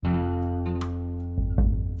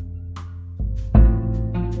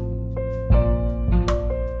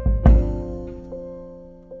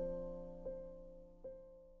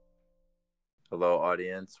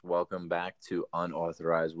audience. Welcome back to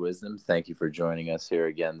Unauthorized Wisdom. Thank you for joining us here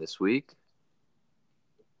again this week.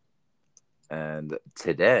 And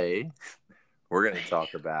today, we're going to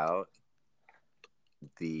talk about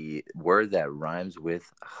the word that rhymes with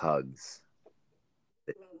hugs.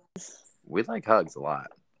 We like hugs a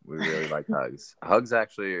lot. We really like hugs. Hugs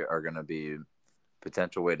actually are going to be a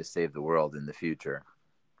potential way to save the world in the future.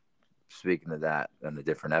 Speaking of that in a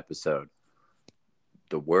different episode.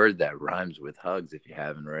 The word that rhymes with hugs, if you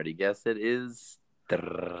haven't already guessed it, is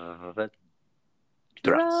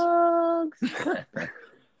drugs.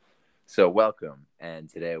 So welcome. And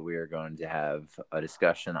today we are going to have a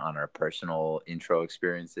discussion on our personal intro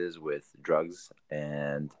experiences with drugs.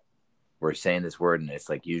 And we're saying this word, and it's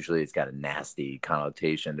like usually it's got a nasty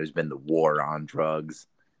connotation. There's been the war on drugs.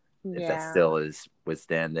 If that still is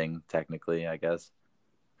withstanding, technically, I guess.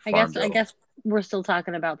 I guess we're still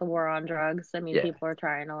talking about the war on drugs. I mean, Yeah. people are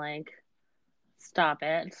trying to stop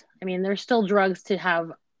it. I mean, there's still drugs to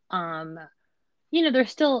have. There's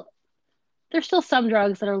still some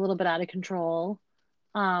drugs that are a little bit out of control.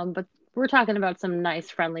 But we're talking about some nice,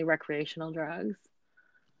 friendly recreational drugs.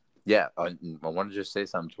 Yeah, I want to just say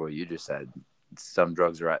something to what you just said. Some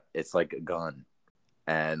drugs it's like a gun,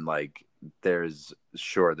 and there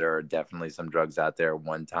are definitely some drugs out there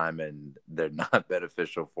one time and they're not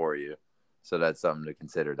beneficial for you. So that's something to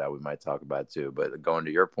consider that we might talk about too. But going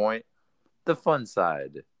to your point, the fun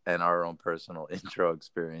side and our own personal intro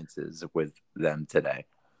experiences with them today.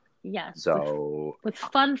 Yes. So with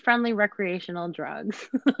fun, friendly, recreational drugs.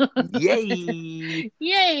 Yay!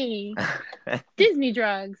 Yay! Disney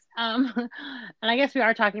drugs. And I guess we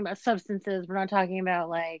are talking about substances. We're not talking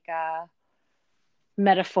about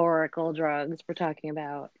metaphorical drugs. We're talking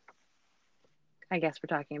about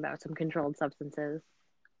some controlled substances.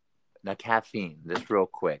 Now, caffeine, this real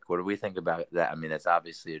quick. What do we think about that? I mean, it's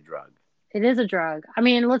obviously a drug. It is a drug. I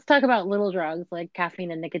mean, let's talk about little drugs like caffeine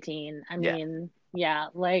and nicotine. I Yeah. mean, yeah,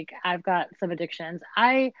 I've got some addictions.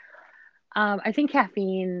 I think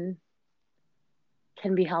caffeine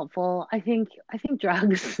can be helpful. I think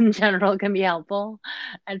drugs in general can be helpful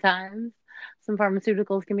at times. Some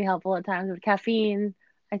pharmaceuticals can be helpful at times, but caffeine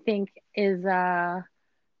I think is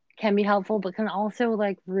can be helpful, but can also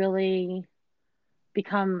really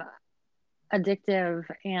become addictive,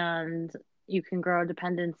 and you can grow a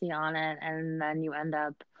dependency on it, and then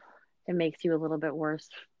it makes you a little bit worse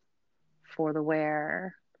for the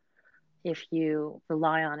wear if you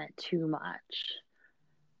rely on it too much.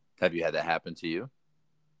 Have you had that happen to you?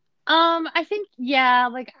 I think, yeah,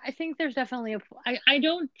 I think there's definitely I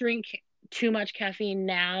don't drink too much caffeine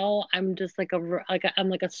now. I'm just I'm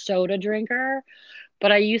like a soda drinker,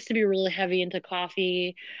 but I used to be really heavy into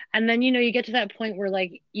coffee. And then, you get to that point where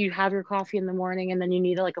you have your coffee in the morning and then you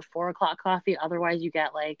need a 4 o'clock coffee. Otherwise you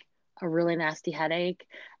get a really nasty headache.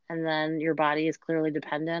 And then your body is clearly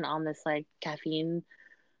dependent on this caffeine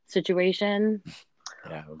situation.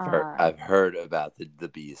 Yeah, I've heard about the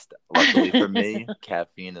beast. Luckily for me,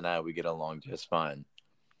 caffeine and we get along just fine.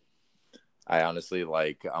 I honestly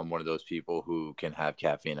I'm one of those people who can have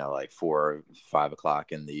caffeine at 4 or 5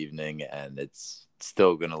 o'clock in the evening, and it's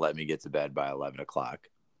still gonna let me get to bed by 11 o'clock.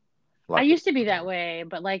 I used to be that way,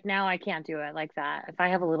 but now I can't do it like that. If I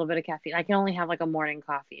have a little bit of caffeine, I can only have a morning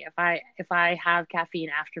coffee. If I have caffeine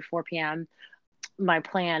after 4 p.m., my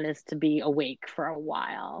plan is to be awake for a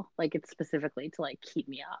while. It's specifically to keep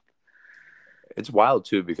me up. It's wild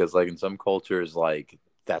too, because in some cultures,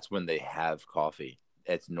 that's when they have coffee.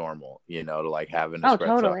 It's normal, to have an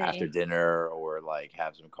espresso after dinner, or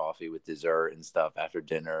have some coffee with dessert and stuff after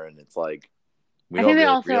dinner. And it's I think they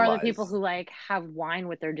also are the people who have wine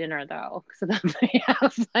with their dinner, though, so that they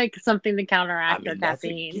have something to counteract their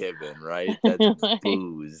caffeine. That's a given, right? That's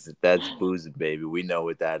booze. That's booze, baby. We know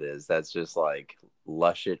what that is. That's just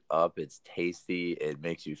lush it up. It's tasty. It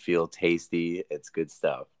makes you feel tasty. It's good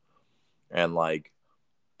stuff. And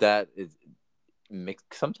that is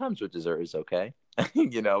mixed sometimes with dessert is okay, but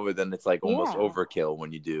then it's almost overkill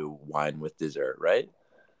when you do wine with dessert, right?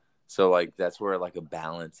 So that's where a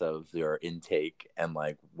balance of your intake and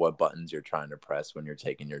what buttons you're trying to press when you're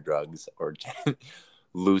taking your drugs, or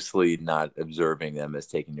loosely not observing them as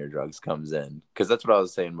taking your drugs comes in. Because that's what I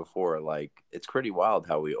was saying before. It's pretty wild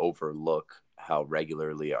how we overlook how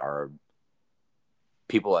regularly our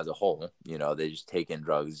people as a whole, they just take in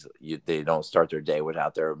drugs. They don't start their day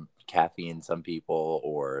without their caffeine, some people,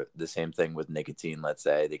 or the same thing with nicotine. Let's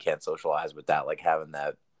say they can't socialize without having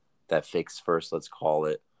that fix first, let's call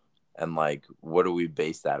it. And what do we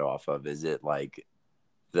base that off of? Is it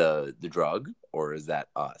the drug, or is that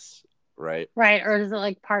us? Right. Or is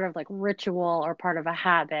it part of ritual or part of a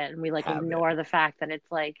habit, and we ignore the fact that it's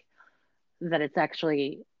that it's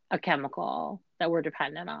actually a chemical that we're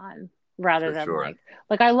dependent on rather For than sure.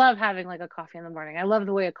 like I love having like a coffee in the morning. I love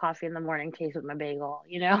the way a coffee in the morning tastes with my bagel,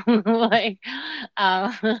 you know? Like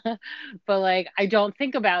um but like I don't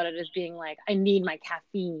think about it as being like I need my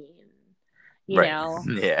caffeine, you Right. know?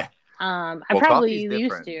 Yeah. I Well, probably coffee is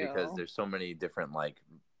used different because to. there's so many different like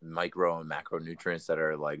micro and macronutrients that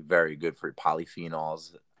are like very good for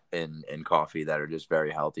polyphenols in coffee that are just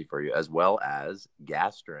very healthy for you, as well as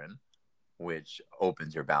gastrin, which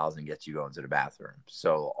opens your bowels and gets you going to the bathroom.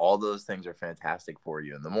 So all those things are fantastic for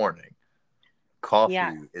you in the morning. Yeah.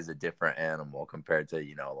 Coffee is a different animal compared to,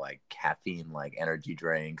 like caffeine, like energy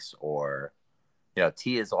drinks, or,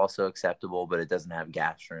 tea is also acceptable, but it doesn't have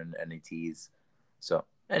gastrin, any teas. So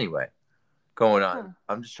anyway, going on, Huh.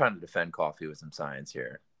 I'm just trying to defend coffee with some science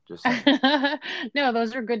here. Just saying. No,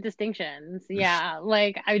 those are good distinctions. Yeah.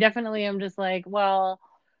 Like I definitely am just like, well,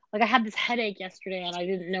 like I had this headache yesterday and I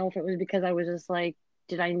didn't know if it was because I was just like,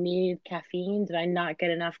 did I need caffeine? Did I not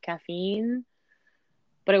get enough caffeine?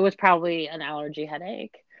 But it was probably an allergy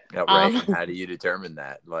headache. Yeah, right. Um, And how do you determine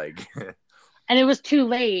that? Like, and it was too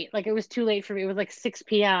late. Like it was too late for me. It was like 6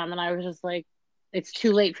 p.m. and I was just like, it's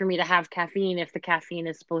too late for me to have caffeine if the caffeine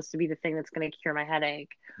is supposed to be the thing that's going to cure my headache.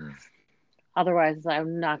 hmm, Otherwise,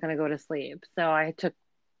 I'm not going to go to sleep. So I took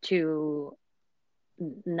to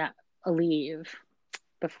not a leave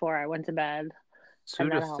before I went to bed,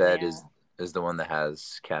 and that helped me Sudafed out. is the one that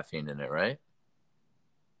has caffeine in it, right?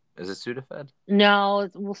 Is it Sudafed? No,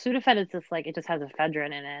 well, Sudafed is just like it just has ephedrine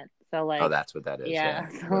in it. So Oh, like, that's what that is. Yeah, yeah,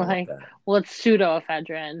 so wouldn't want like, that. well, it's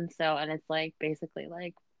pseudoephedrine. So and it's like basically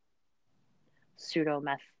like pseudo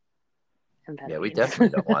Yeah, we methamphetamines, definitely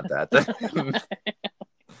don't want that.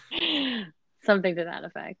 something to that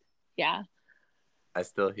effect. Yeah. I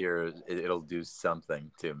still hear it'll do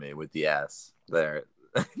something to me with the S there.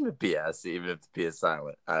 The PS, even if the P is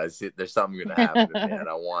silent. I see there's something gonna happen to me and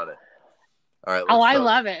I want it. All right, Oh, let's I talk.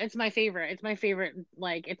 love it. It's my favorite. It's my favorite.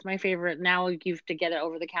 Like, it's my favorite. Now you have to get it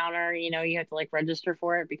over the counter. You know, you have to like register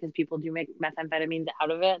for it because people do make methamphetamines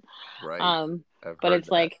out of it. Right. Um, I've but heard it's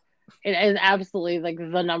that. like, it is absolutely like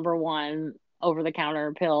the number one over the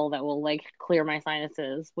counter pill that will like clear my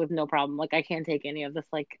sinuses with no problem. Like, I can't take any of this,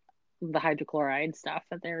 like, the hydrochloride stuff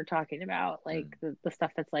that they're talking about, like Mm. the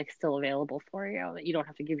stuff that's like still available for you that you don't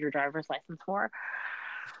have to give your driver's license for.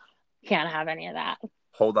 Can't have any of that.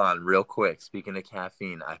 Hold on, real quick. Speaking of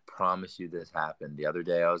caffeine, I promise you this happened. The other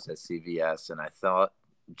day I was at CVS and I thought,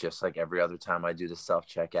 just like every other time I do the self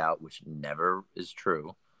checkout, which never is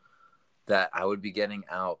true, that I would be getting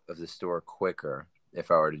out of the store quicker if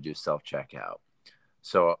I were to do self checkout.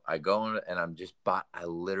 So I go in and I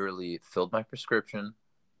literally filled my prescription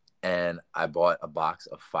and I bought a box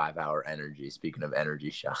of 5 Hour Energy. Speaking of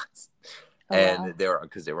energy shots, Oh and wow.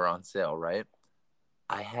 because they were on sale, right?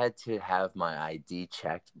 I had to have my ID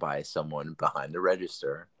checked by someone behind the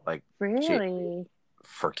register, like Really?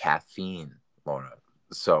 for caffeine, Lorna.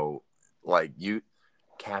 So, like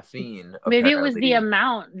caffeine Maybe it was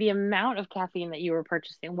apparently the amount of caffeine that you were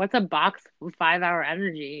purchasing. What's a box of 5 Hour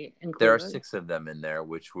Energy there are include? 6 of them in there,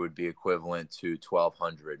 which would be equivalent to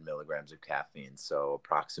 1,200 milligrams of caffeine. So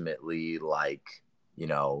approximately like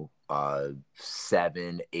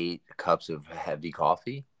 7, 8 cups of heavy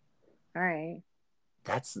coffee. All right.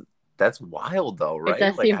 That's that's wild though,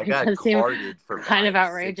 right? Like I It got does seem carded for kind of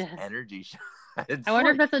buying 6 outrageous. energy shots. I It's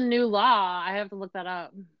wonder if like that's a new law. I have to look that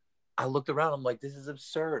up. I looked around. I'm like, this is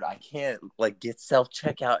absurd. I can't like get self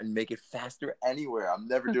checkout and make it faster anywhere. I'm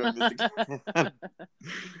never doing this again.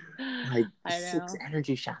 Like I 6 know.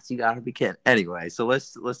 energy shots. You gotta be kidding. Anyway, so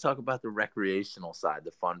let's talk about the recreational side,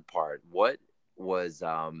 the fun part. What was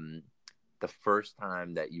the first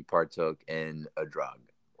time that you partook in a drug?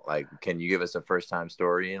 Like, can you give us a first time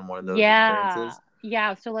story in one of those Yeah. experiences?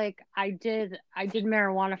 Yeah, so like I did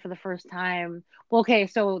marijuana for the first time. Well, okay,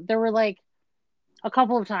 so there were like a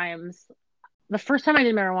couple of times. The first time I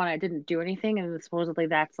did marijuana, I didn't do anything, and supposedly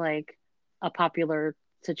that's like a popular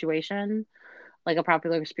situation, like a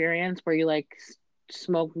popular experience where you like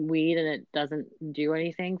smoke weed and it doesn't do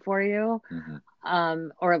anything for you. Mm-hmm.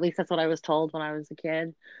 Or at least that's what I was told when I was a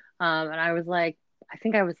kid. And I was like, I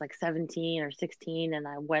think I was like 17 or 16, and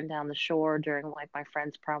I went down the shore during like my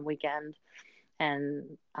friend's prom weekend and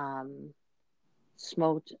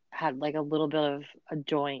smoked, had like a little bit of a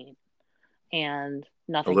joint, and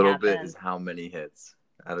A nothing little bit is happened. how many hits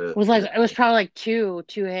It was like it was probably like two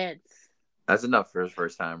hits that's enough for a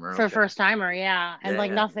first timer. for a Okay. first timer, yeah. And Yeah, like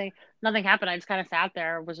yeah. nothing happened. I just kind of sat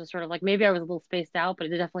there, was just sort of like maybe I was a little spaced out, but it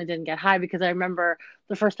definitely didn't get high because I remember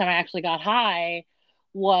the first time I actually got high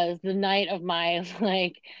was the night of my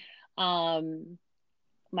like um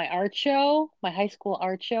my art show, my high school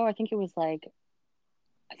art show. I think it was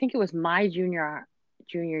my junior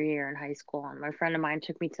year in high school, and my friend of mine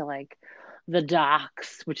took me to like the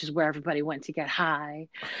docks, which is where everybody went to get high,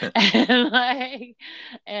 and like,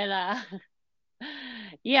 and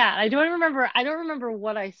yeah, I don't remember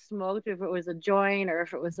what I smoked, if it was a joint or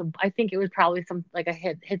if it was I think it was probably some like a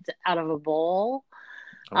hit out of a bowl.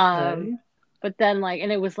 Um, Okay. but then like,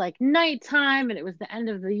 and it was like nighttime and it was the end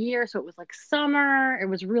of the year. So it was like summer. It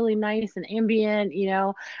was really nice and ambient, you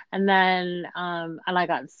know? And then, and I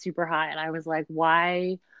got super high and I was like,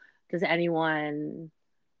 why does anyone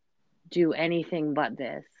do anything but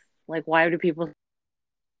this? Like, why do people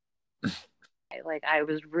like, I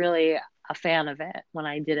was really a fan of it when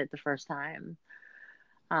I did it the first time.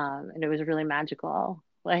 And it was really magical.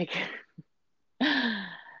 Like, it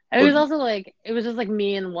Well, was also like it was just like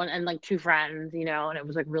me and one and like two friends, you know, and it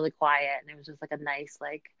was like really quiet and it was just like a nice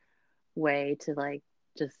like way to like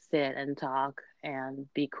just sit and talk and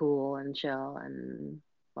be cool and chill and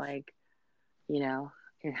like, you know,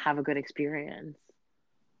 and have a good experience.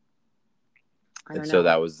 I and don't so know.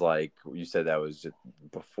 that was like you said that was just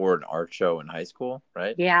before an art show in high school,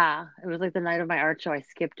 right? Yeah, it was like the night of my art show. I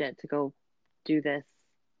skipped it to go do this.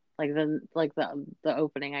 Like the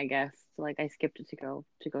opening, I guess. Like I skipped it to go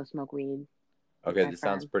smoke weed with Okay, my this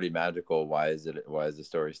sounds friend. pretty magical. Why is it? Why is the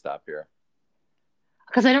story stop here?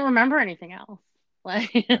 Because I don't remember anything else.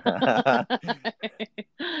 Like,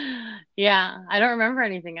 yeah, I don't remember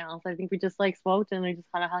anything else. I think we just like smoked and we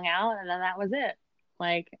just kind of hung out, and then that was it.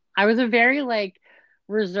 Like, I was a very like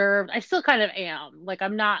reserved. I still kind of am. Like,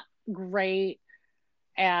 great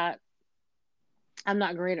at. I'm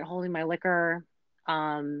not great at holding my liquor.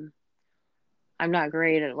 Um, I'm not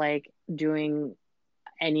great at like doing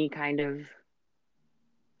any kind of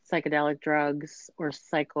psychedelic drugs or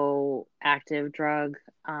psychoactive drug.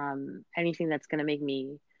 Anything that's gonna make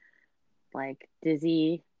me like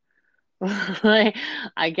dizzy. Like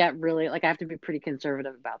I get really like I have to be pretty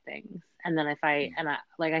conservative about things. And then if I and I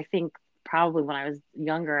like I think probably when I was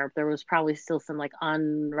younger there was probably still some like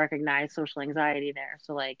unrecognized social anxiety there.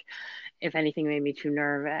 So like if anything made me too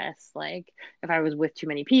nervous, like if I was with too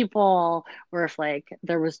many people or if like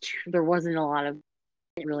there wasn't a lot of I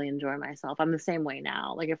didn't really enjoy myself. I'm the same way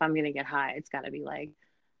now. Like if I'm gonna get high, it's got to be like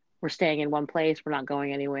we're staying in one place, we're not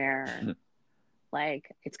going anywhere.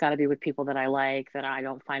 Like it's got to be with people that I like that I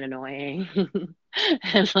don't find annoying,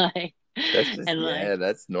 and like That's just and like yeah,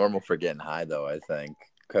 that's normal for getting high though, I think,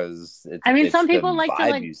 because I mean, it's some the people like to vibe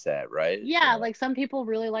like you set, right? You yeah, know, like some people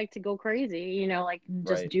really like to go crazy, you know, like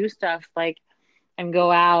just right. do stuff like and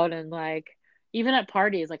go out and like even at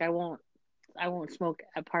parties, like I won't smoke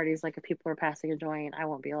at parties. Like if people are passing a joint, I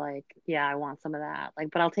won't be like, yeah, I want some of that.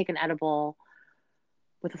 Like, but I'll take an edible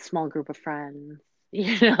with a small group of friends,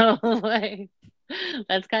 you know, like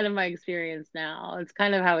that's kind of my experience now. It's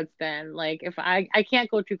kind of how it's been. Like if I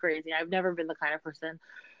can't go too crazy. I've never been the kind of person.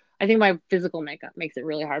 I think my physical makeup makes it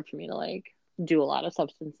really hard for me to like do a lot of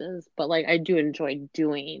substances, but like I do enjoy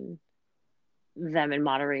doing them in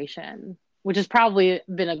moderation, which has probably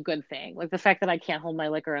been a good thing. Like the fact that I can't hold my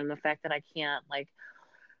liquor and the fact that I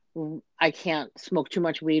can't smoke too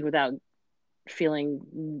much weed without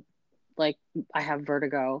feeling like I have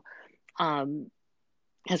vertigo. Um,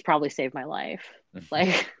 has probably saved my life.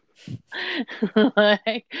 Like,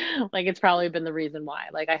 like, like it's probably been the reason why.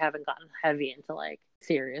 Like, I haven't gotten heavy into like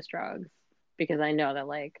serious drugs because I know that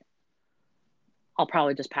like I'll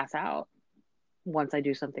probably just pass out once I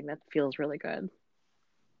do something that feels really good.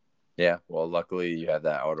 Yeah, well, luckily you have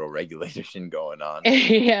that auto regulation going on,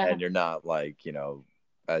 Yeah. and you're not like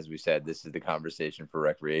as we said, this is the conversation for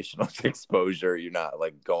recreational exposure. You're not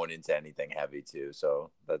like going into anything heavy too,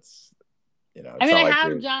 so that's I it's mean, not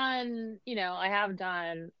like you're I have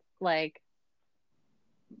done like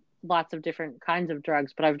lots of different kinds of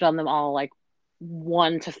drugs, but I've done them all like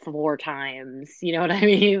 1 to 4 times. You know what I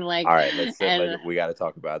mean? Like, all right. Let and we got to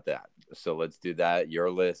talk about that. So let's do that.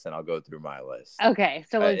 Your list, and I'll go through my list. okay,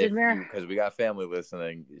 so like, did If Mir- you because we got family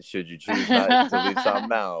listening, should you choose not to leave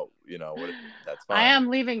something out, what that's I fine. am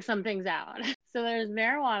leaving some things out. So there's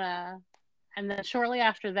marijuana, and then shortly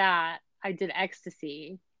after that, I did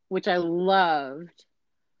ecstasy, which I loved.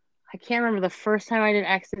 I can't remember the first time I did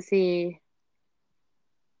ecstasy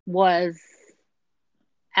was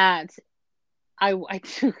at I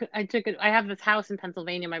took it. I have this house in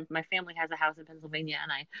Pennsylvania. My family has a house in Pennsylvania,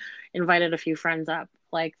 and I invited a few friends up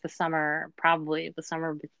like the summer, probably the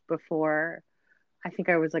summer before. I think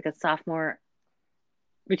I was like a sophomore,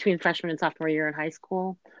 between freshman and sophomore year in high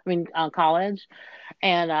school. I mean, college,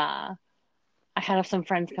 and I had some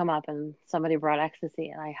friends come up, and somebody brought ecstasy,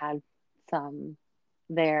 and I had some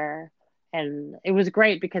there, And it was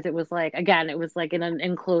great because it was like, again, it was like in an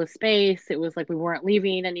enclosed space. It was like we weren't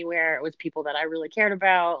leaving anywhere. It was people that I really cared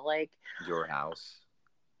about. Like, Your house.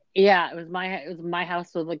 yeah, it was my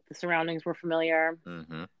house, so like the surroundings were familiar.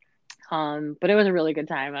 Mm-hmm. But it was a really good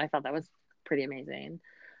time, and I thought that was pretty amazing.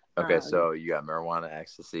 Okay, Um, so you got marijuana,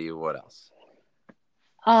 ecstasy. What else?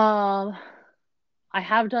 um, I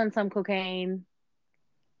have done some cocaine.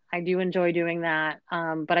 I do enjoy doing that.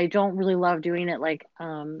 But I don't really love doing it like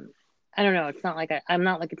I don't know, it's not like I'm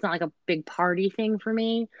not like it's not like a big party thing for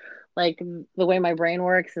me. Like the way my brain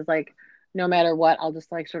works is like no matter what, I'll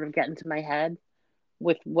just like sort of get into my head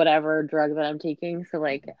with whatever drug that I'm taking. So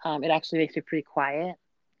like it actually makes me pretty quiet,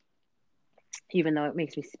 even though it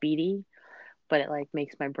makes me speedy, but it like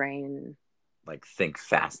makes my brain Like think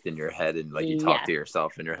fast in your head and like you talk to yes.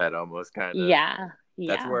 yourself in your head almost kind of. Yeah.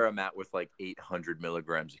 That's Yeah. where I'm at with like 800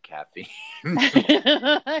 milligrams of caffeine.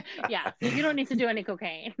 Yeah, so you don't need to do any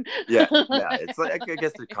cocaine. Yeah, yeah. It's like I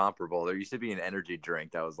guess they're comparable. There used to be an energy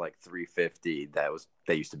drink that was like 350. That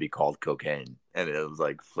used to be called cocaine, and it was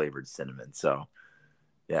like flavored cinnamon. So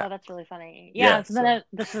yeah, Oh, that's really funny. Yeah, yeah. so then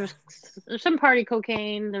So there's some party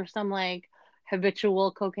cocaine. There's some like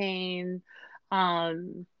habitual cocaine.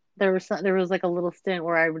 Um, there was like a little stint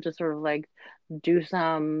where I would just sort of like do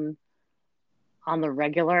some on the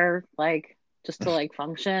regular, like just to like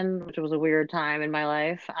function, which was a weird time in my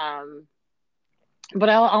life. But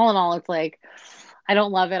all in all, it's like I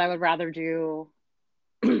don't love it. I would rather do.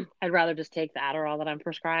 I'd rather just take the Adderall that I'm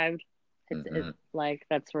prescribed. It's hmm like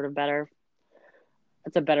that's sort of better.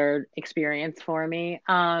 It's a better experience for me.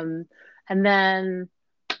 And then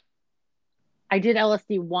I did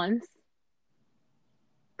LSD once,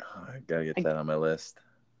 I gotta get I, that on my list.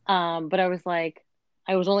 but I was like,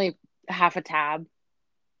 I was only half a tab,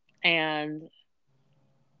 and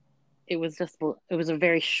it was a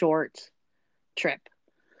very short trip.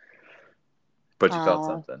 But you felt Uh,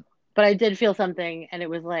 something. but I did feel something, and it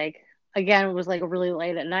was like, again, it was like really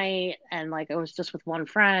late at night, and like I was just with one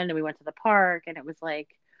friend, and we went to the park, and it was like,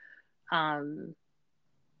 um,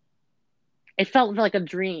 it felt like a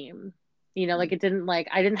dream, like it didn't like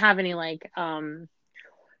I didn't have any like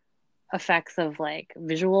effects of like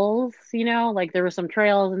visuals, like there were some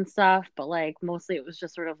trails and stuff, but like mostly it was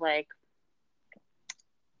just sort of like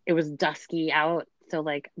it was dusky out. So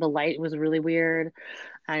like the light was really weird.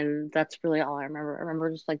 And that's really all I remember. I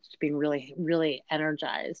remember just being really, really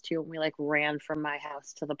energized too. And we like ran from my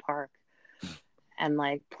house to the park and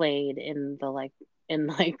like played in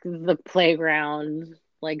like the playground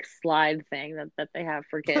like slide thing that they have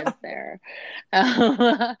for kids there.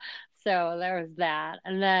 So there was that.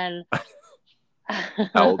 And then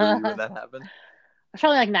How old were you when that happened? was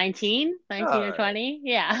probably like 19 or All right. 20.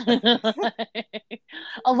 Yeah.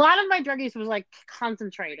 A lot of my drug use was like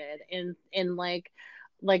concentrated in like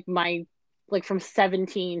my like from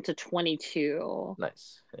 17 to 22.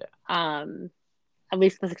 Nice. Yeah. At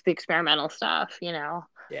least the experimental stuff. Yeah.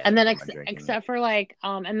 And then Keep on drinking. except for like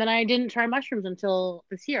and then I didn't try mushrooms until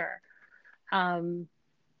this year. Um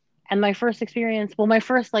and my first experience, well my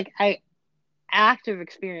first like I active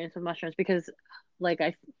experience with mushrooms because like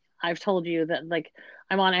I've told you that like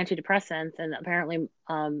I'm on antidepressants and apparently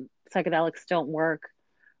psychedelics don't work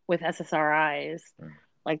with SSRIs. Mm,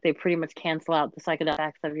 Like they pretty much cancel out the psychedelic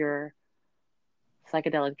effects of your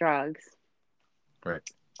psychedelic drugs. right.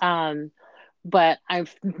 Um but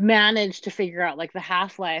I've managed to figure out like the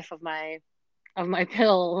half-life of my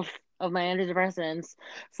pills of my antidepressants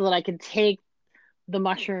so that I could take the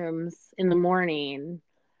mushrooms in the morning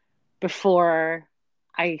before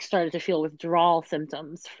I started to feel withdrawal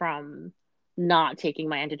symptoms from not taking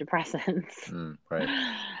my antidepressants. Right.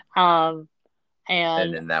 um, And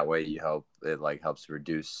and in that way, it like helps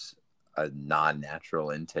reduce a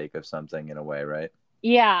non-natural intake of something in a way, right?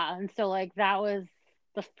 yeah, and so like that was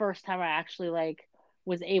the first time I actually like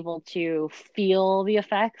was able to feel the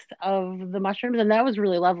effects of the mushrooms, and that was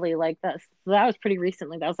really lovely. Like that was pretty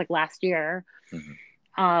recently. That was like last year.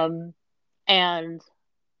 hmm Um, and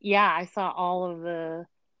yeah, I saw all of the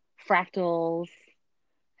fractals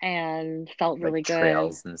and felt Like really good.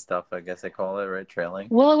 trails and stuff, I guess I call it, right? Trailing.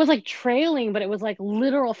 Well, it was like trailing, but it was like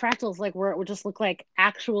literal fractals, like where it would just look like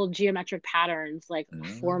actual geometric patterns, like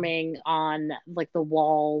Mm, forming on like the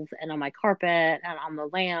walls and on my carpet and on the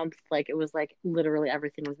lamps. Like it was like literally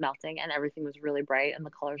everything was melting and everything was really bright and the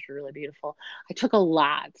colors were really beautiful. I took a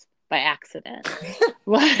lot by accident.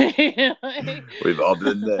 like, We've all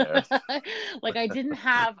been there. like I didn't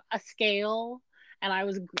have a scale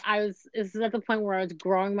and this is at the point where I was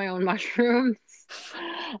growing my own mushrooms.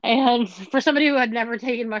 And for somebody who had never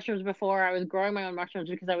taken mushrooms before, I was growing my own mushrooms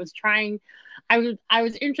because I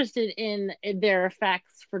was interested in their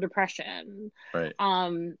effects for depression. Right.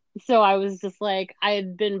 So I was just like, I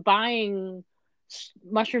had been buying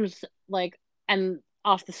mushrooms like and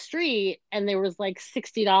off the street, and there was like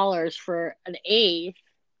 $60 for an eighth,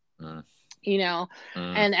 Mm. you know,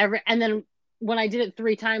 Mm. and then when I did it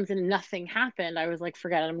 3 times and nothing happened, I was like,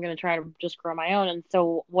 forget it, I'm going to try to just grow my own. And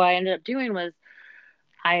so what I ended up doing was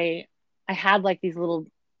I had like these little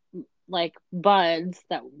like buds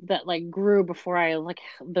that like grew before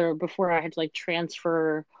before I had to like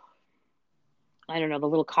transfer, I don't know, the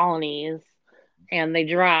little colonies, and they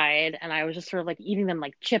dried, and I was just sort of like eating them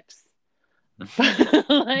like chips.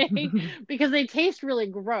 Like, because they taste really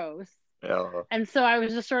gross. Yeah. And so I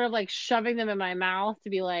was just sort of like shoving them in my mouth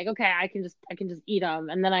to be like, okay, I can just eat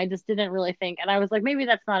them. And then I just didn't really think, and I was like, maybe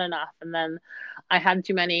that's not enough. And then I had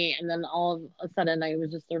too many, and then all of a sudden I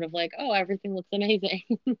was just sort of like, oh, everything looks amazing.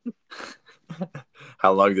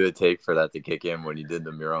 How long did it take for that to kick in when you did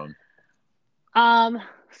them your own?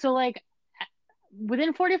 So like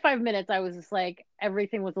within 45 minutes, I was just like,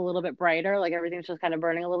 everything was a little bit brighter. Like everything was just kind of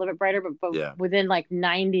burning a little bit brighter. But Yeah. within like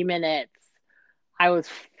 90 minutes, I was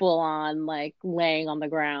full on like laying on the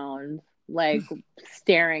ground, like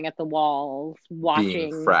staring at the walls, Being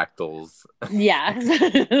watching. fractals. Yes.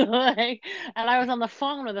 Like, and I was on the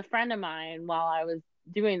phone with a friend of mine while I was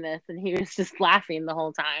doing this, and he was just laughing the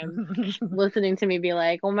whole time, listening to me be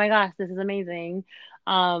like, oh my gosh, this is amazing.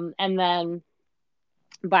 And then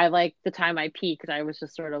by like the time I peaked, I was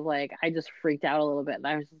just sort of like, I just freaked out a little bit. And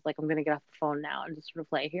I was just like, I'm going to get off the phone now and just sort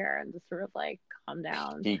of lay here and just sort of like calm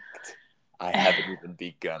down. Peaked. I haven't even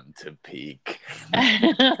begun to peak.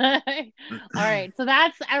 All right. So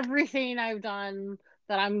that's everything I've done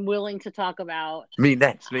that I'm willing to talk about. Me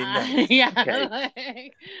next. Yeah.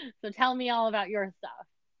 Okay. So tell me all about your stuff.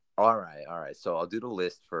 All right. So I'll do the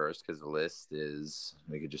list first, because the list is,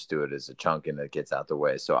 we could just do it as a chunk and it gets out the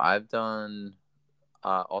way. So I've done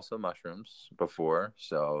also mushrooms before.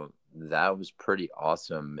 So that was pretty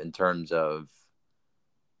awesome in terms of,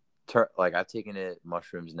 like, I've taken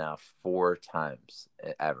mushrooms now 4 times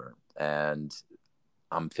ever. And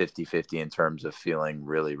I'm 50-50 in terms of feeling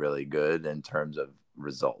really, really good in terms of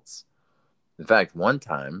results. In fact, one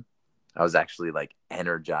time I was actually like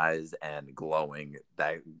energized and glowing.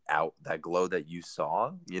 That glow that you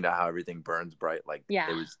saw, you know how everything burns bright, like Yeah.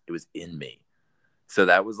 it was in me. So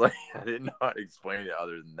that was like, I didn't know how to explain it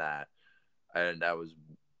other than that. And that was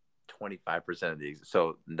 25% of the,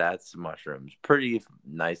 so that's mushrooms. Pretty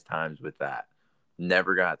nice times with that.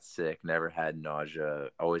 Never got sick, never had nausea,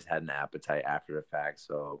 always had an appetite after the fact.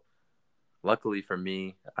 So luckily for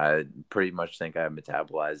me, I pretty much think I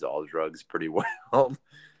metabolized all drugs pretty well.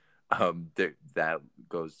 That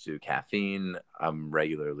goes to caffeine. I'm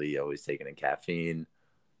regularly always taking a caffeine,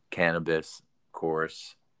 cannabis, of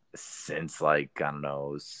course, since like, I don't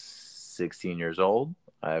know, 16 years old.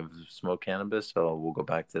 I've smoked cannabis, so we'll go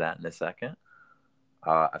back to that in a second.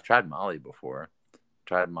 I've tried Molly before.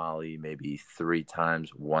 Tried Molly maybe 3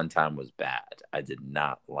 times. One time was bad. I did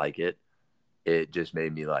not like it. It just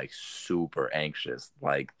made me like super anxious,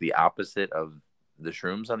 like the opposite of the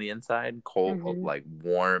shrooms on the inside, cold, like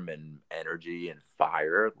warm and energy and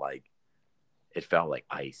fire. Like it felt like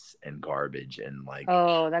ice and garbage and like,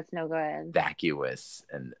 oh, that's no good, vacuous,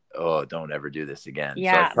 and oh, don't ever do this again.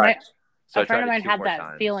 Yeah, so a friend of mine had that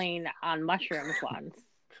times. feeling on mushrooms once.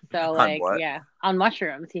 So On what? yeah, on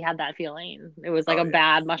mushrooms, he had that feeling. It was like a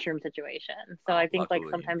bad mushroom situation. So I think like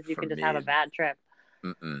sometimes you can just have a bad trip.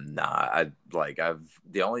 Nah,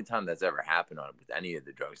 the only time that's ever happened with any of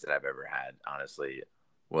the drugs that I've ever had, honestly,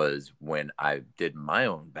 was when I did my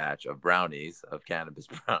own batch of brownies, of cannabis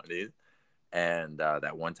brownies, and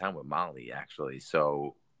that one time with Molly, actually.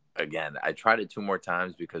 So again, I tried it 2 more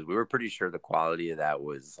times because we were pretty sure the quality of that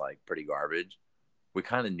was like pretty garbage. We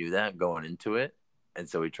kind of knew that going into it, and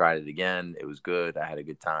so we tried it again. It was good. I had a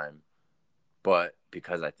good time. But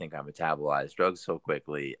because I think I metabolized drugs so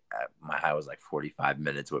quickly, my high was like 45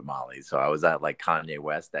 minutes with Molly. So I was at like Kanye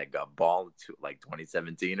West, that Gumball, to like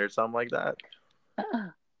 2017 or something like that.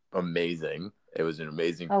 Amazing. It was an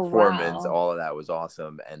amazing performance. Wow. All of that was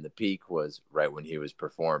awesome. And the peak was right when he was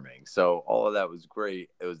performing. So all of that was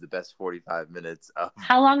great. It was the best 45 minutes of...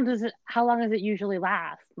 How long does it usually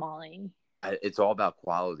last, Molly? It's all about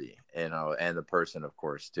quality, and the person, of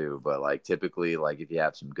course, too. But like typically, like if you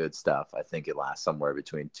have some good stuff, I think it lasts somewhere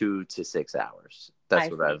between 2 to 6 hours. That's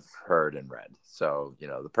what I've heard and read. So,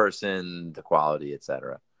 the person, the quality,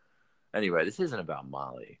 etc. Anyway, this isn't about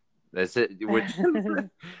Molly. That's it.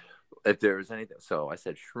 if there was anything, so I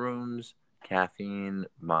said shrooms, caffeine,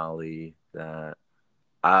 Molly, that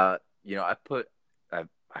I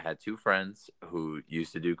I had two friends who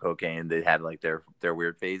used to do cocaine. They had like their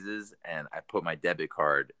weird phases, and I put my debit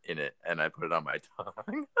card in it and I put it on my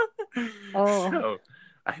tongue. Oh,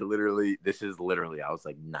 So this is literally, I was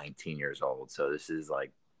like 19 years old. So this is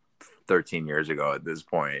like 13 years ago at this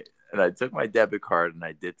point. And I took my debit card and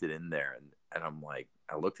I dipped it in there. And I'm like,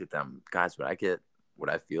 I looked at them, guys, would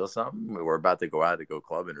I feel something? We're about to go out to go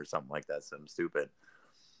clubbing or something like that. Something stupid.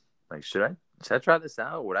 Like, should I try this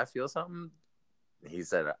out? Would I feel something? He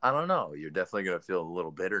said, I don't know. You're definitely going to feel a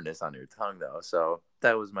little bitterness on your tongue, though. So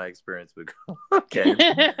that was my experience with cocaine.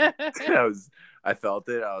 I felt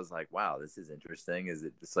it. I was like, wow, this is interesting. Is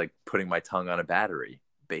it just like putting my tongue on a battery?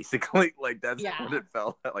 Basically, like that's what yeah. it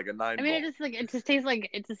felt like, a 9 volt. It just tastes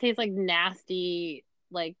like nasty,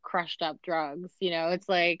 like crushed up drugs. It's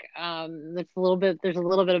like there's a little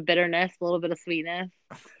bit of bitterness, a little bit of sweetness.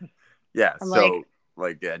 Yeah. I'm like, So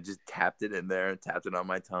like, yeah, just tapped it in there, tapped it on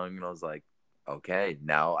my tongue, and I was like, okay,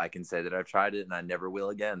 now I can say that I've tried it and I never will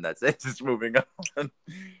again. That's it. Just moving on.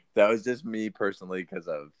 That was just me personally because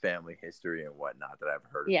of family history and whatnot that I've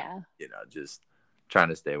heard of. yeah. Just trying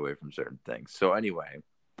to stay away from certain things. So anyway,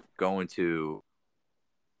 going to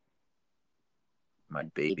my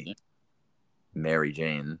baby, Mary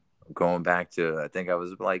Jane. Going back to, I think I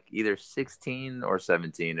was like either 16 or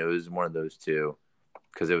 17. It was one of those two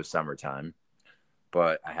because it was summertime.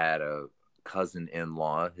 But I had a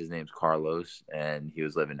cousin-in-law. His name's Carlos, and he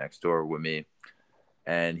was living next door with me.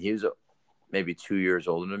 And he was maybe 2 years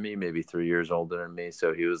older than me, maybe 3 years older than me.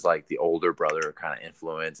 So he was like the older brother kind of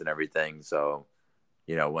influence and everything. So,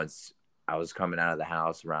 once I was coming out of the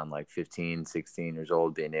house around like 15, 16 years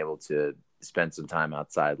old, being able to spend some time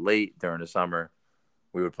outside late during the summer,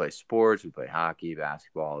 we would play sports, we play hockey,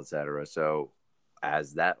 basketball, etc. So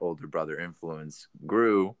as that older brother influence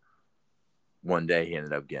grew, one day he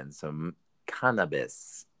ended up getting some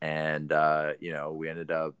cannabis, and we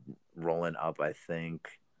ended up rolling up. I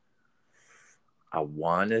think I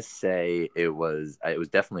want to say it was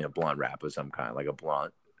definitely a blunt wrap of some kind, like a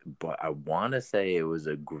blunt, but I want to say it was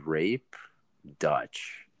a grape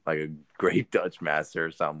Dutch, like a grape Dutch master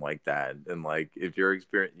or something like that. And like, if you're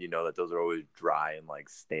experienced, you know that those are always dry and like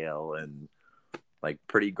stale and like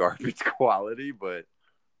pretty garbage quality, but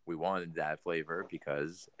we wanted that flavor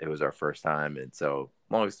because it was our first time. And so,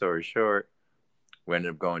 long story short, we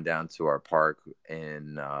ended up going down to our park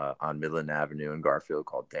in on Midland Avenue in Garfield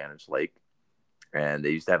called Danage Lake, and they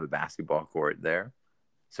used to have a basketball court there.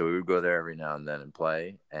 So we would go there every now and then and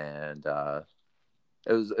play. And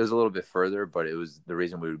it was a little bit further, but it was the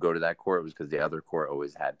reason we would go to that court was because the other court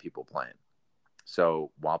always had people playing.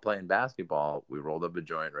 So while playing basketball, we rolled up a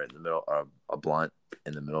joint right in the middle of a blunt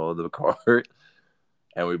in the middle of the court.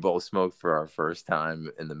 And we both smoked for our first time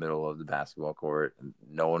in the middle of the basketball court.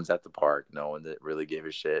 No one's at the park. No one that really gave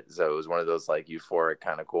a shit. So it was one of those like euphoric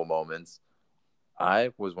kind of cool moments.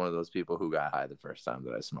 I was one of those people who got high the first time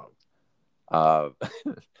that I smoked. Uh,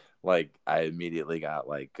 like I immediately got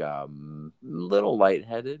like little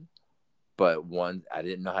lightheaded, but I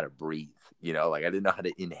didn't know how to breathe. Like I didn't know how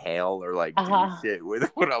to inhale or like do Uh-huh. shit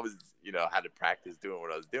with what I was, had to practice doing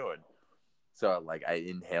what I was doing. So like I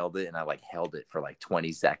inhaled it and I like held it for like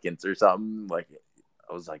 20 seconds or something. Like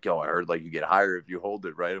I was like, yo, I heard like you get higher if you hold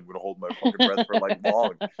it, right? I'm gonna hold my fucking breath for like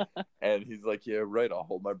long. And he's like, yeah, right, I'll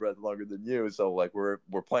hold my breath longer than you. So like we're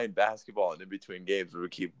playing basketball and in between games we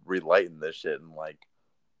would keep relighting this shit. And like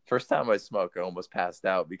first time I smoked, I almost passed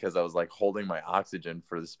out because I was like holding my oxygen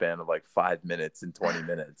for the span of like 5 minutes and 20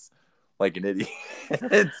 minutes, like an idiot.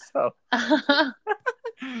 And so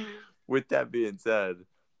with that being said,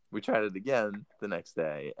 we tried it again the next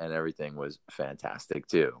day and everything was fantastic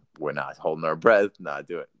too. We're not holding our breath, not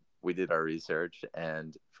doing. We did our research,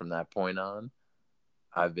 and from that point on,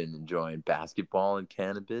 I've been enjoying basketball and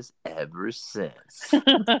cannabis ever since.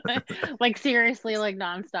 Like seriously, like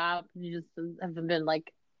nonstop. You just haven't been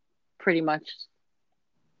like pretty much.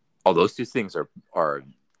 Oh, those two things are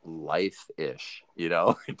life-ish,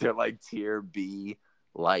 They're like tier B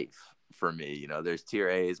life for me. There's tier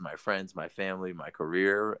A is my friends, my family, my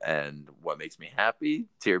career, and what makes me happy.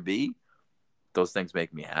 Tier B, those things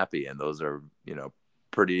make me happy, and those are,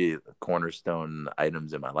 pretty cornerstone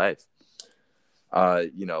items in my life.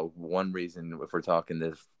 One reason, if we're talking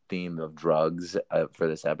this theme of drugs for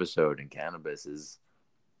this episode and cannabis, is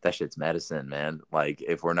that shit's medicine, man. Like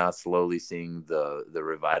if we're not slowly seeing the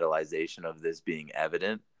revitalization of this being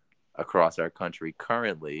evident across our country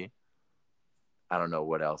currently, I don't know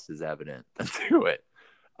what else is evident through it.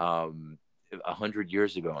 100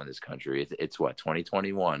 years ago in this country, it's what,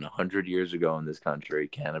 2021, 100 years ago in this country,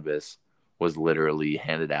 cannabis was literally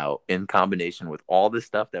handed out in combination with all the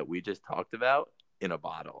stuff that we just talked about in a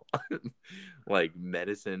bottle. Like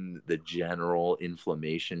medicine, the general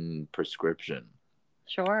inflammation prescription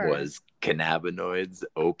Sure. was cannabinoids,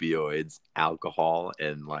 opioids, alcohol,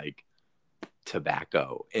 and like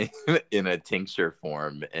tobacco in a tincture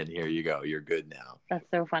form. And here you go, you're good now. That's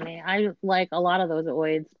so funny. I like a lot of those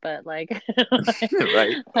oids, but like,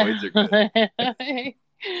 Right, oids are good.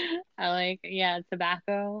 I like, yeah,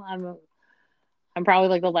 tobacco. I'm probably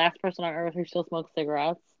like the last person on earth who still smokes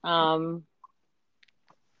cigarettes. Oh,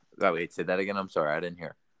 wait, say that again. I'm sorry, I didn't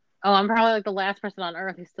hear. Oh, I'm probably like the last person on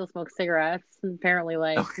earth who still smokes cigarettes. And apparently,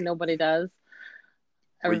 like nobody does.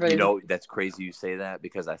 Well, you Everybody's know, that's crazy you say that,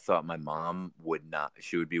 because I thought my mom would not,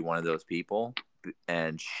 she would be one of those people.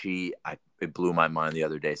 And it blew my mind the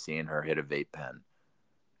other day seeing her hit a vape pen.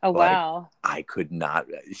 oh Like, wow. I could not,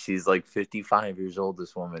 she's like 55 years old,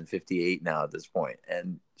 this woman, 58 now at this point.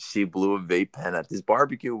 And she blew a vape pen at this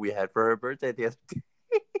barbecue we had for her birthday the other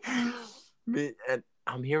day. And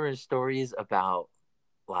I'm hearing stories about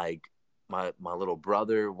like my little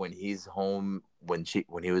brother when he's home, when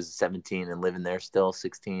he was 17 and living there still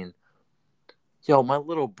 16. Yo, my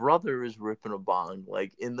little brother is ripping a bong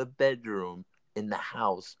like in the bedroom in the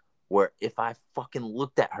house, where if I fucking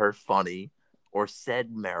looked at her funny or said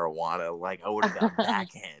marijuana, like I would have got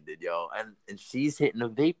backhanded, yo. And she's hitting a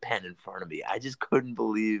vape pen in front of me. I just couldn't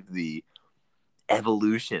believe the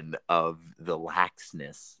evolution of the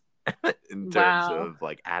laxness in terms Wow. of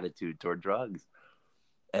like attitude toward drugs.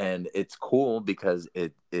 And it's cool because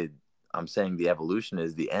it I'm saying the evolution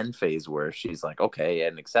is the end phase where she's like, okay,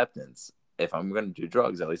 and acceptance. If I'm going to do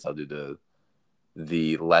drugs, at least I'll do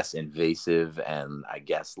the less invasive and I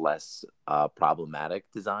guess less problematic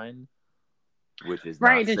design, which is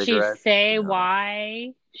Right. not Did she cigarettes. say You know,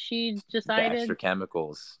 why she the extra decided?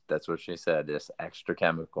 chemicals. That's what she said. Just extra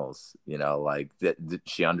chemicals. You know, like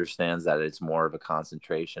she understands that it's more of a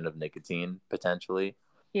concentration of nicotine potentially.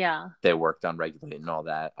 Yeah. They worked on regulating all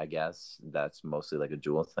that. I guess that's mostly like a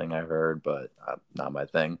Juul thing I heard, but not my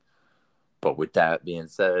thing. But with that being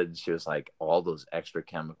said, she was like, all those extra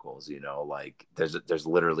chemicals, you know, like there's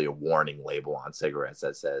literally a warning label on cigarettes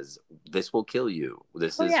that says this will kill you.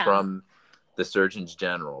 This Oh is yeah. from the surgeons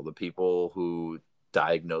general, the people who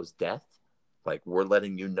diagnose death. Like, we're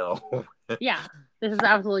letting you know. Yeah. This is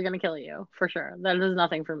absolutely gonna kill you for sure. That is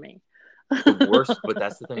nothing for me. The worst, but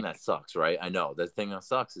that's the thing that sucks, right? I know the thing that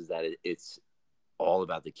sucks is that it's all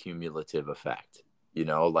about the cumulative effect. You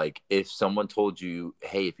know, like if someone told you,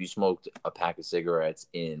 hey, if you smoked a pack of cigarettes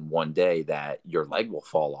in one day, that your leg will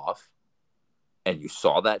fall off, and you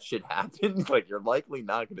saw that shit happen, like you're likely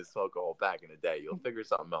not going to smoke a whole pack in a day. You'll figure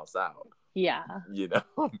something else out, Yeah. you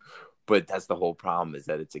know? But that's the whole problem, is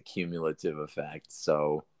that it's a cumulative effect.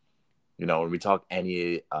 So, you know, when we talk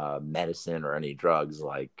any medicine or any drugs,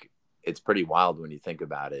 like it's pretty wild when you think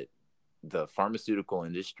about it. The pharmaceutical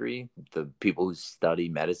industry, the people who study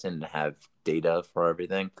medicine and have data for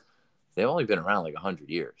everything, they've only been around like 100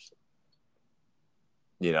 years.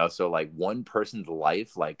 You know, so like one person's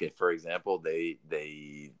life, like if for example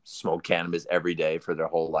they smoke cannabis every day for their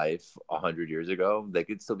whole life 100 years ago, they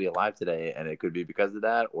could still be alive today, and it could be because of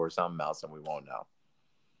that or something else, and we won't know.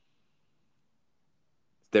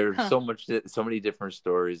 There's Huh. so many different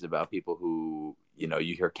stories about people who, you know,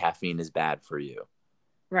 you hear caffeine is bad for you.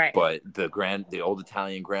 Right. But the old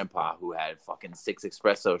Italian grandpa who had fucking 6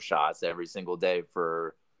 espresso shots every single day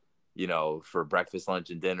for, you know, for breakfast, lunch,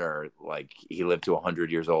 and dinner, like he lived to 100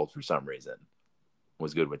 years old for some reason,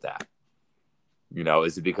 was good with that. You know,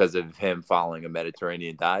 is it because of him following a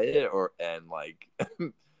Mediterranean diet and like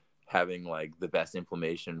having like the best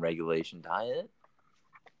inflammation regulation diet?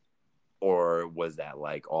 Or was that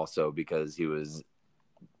like also because he was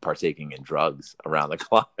partaking in drugs around the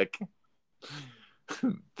clock?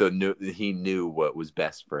 He knew what was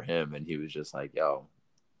best for him, and he was just like, yo,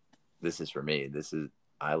 this is for me.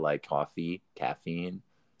 I like coffee, caffeine,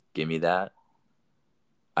 give me that.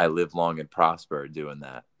 I live long and prosper doing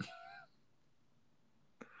that.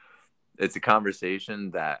 It's a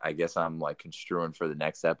conversation that I guess I'm like construing for the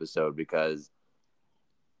next episode, because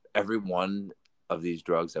every one of these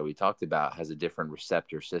drugs that we talked about has a different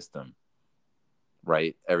receptor system,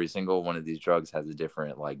 right? Every single one of these drugs has a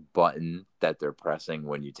different like button that they're pressing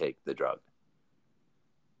when you take the drug.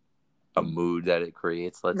 A mood that it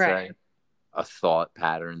creates, let's Right. say, a thought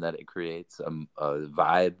pattern that it creates, a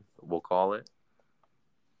vibe, we'll call it.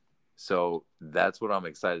 So that's what I'm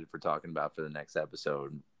excited for talking about for the next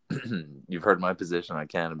episode. You've heard my position on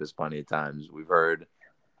cannabis plenty of times. We've heard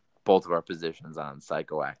both of our positions on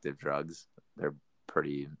psychoactive drugs. They're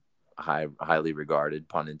pretty highly regarded,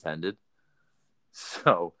 pun intended.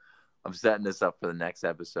 So I'm setting this up for the next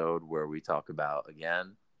episode where we talk about,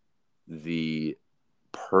 again, the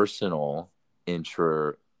personal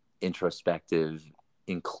introspective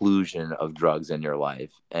inclusion of drugs in your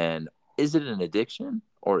life. And is it an addiction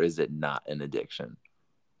or is it not an addiction?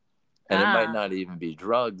 And it might not even be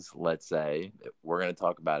drugs, let's say. We're going to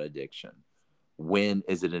talk about addiction. When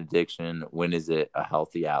is it an addiction? When is it a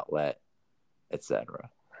healthy outlet, etc.?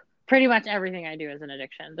 Pretty much everything I do is an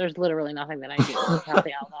addiction. There's literally nothing that I do that's a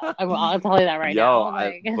healthy outlet. I'll tell you that right now.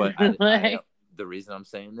 The reason I'm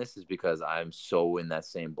saying this is because I'm so in that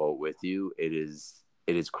same boat with you. It is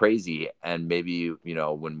crazy. And maybe,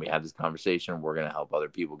 when we have this conversation, we're going to help other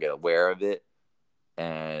people get aware of it.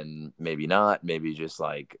 And maybe not, maybe just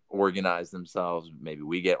like organize themselves. Maybe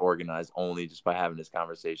we get organized only just by having this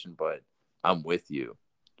conversation. But I'm with you.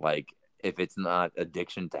 Like, if it's not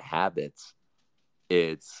addiction to habits,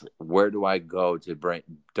 it's where do I go to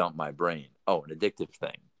dump my brain? Oh, an addictive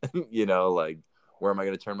thing. Like, where am I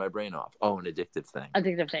going to turn my brain off? Oh, an addictive thing.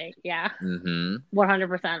 Addictive thing, yeah.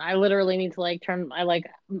 100%. I literally need to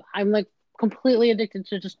I'm like completely addicted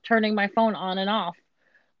to just turning my phone on and off.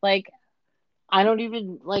 Like, I don't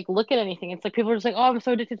even like look at anything. It's like people are just like, oh, I'm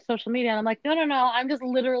so addicted to social media. And I'm like, no. I'm just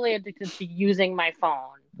literally addicted to using my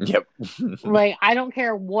phone. Yep. Like, I don't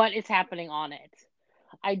care what is happening on it.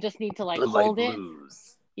 I just need to hold it.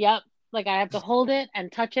 Yep. Like, I have to hold it and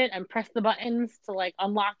touch it and press the buttons to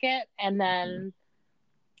unlock it. And then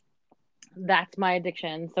that's my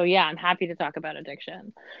addiction. So yeah, I'm happy to talk about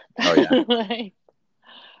addiction. Oh yeah.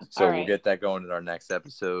 So we'll get that going in our next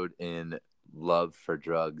episode in Love for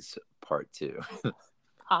Drugs Part 2.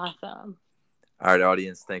 Awesome. All right,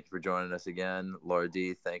 audience, thank you for joining us again. Laura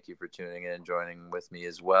D, thank you for tuning in and joining with me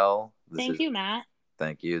as well. Thank you, Matt.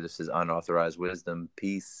 Thank you. This is Unauthorized Wisdom.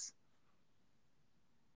 Peace.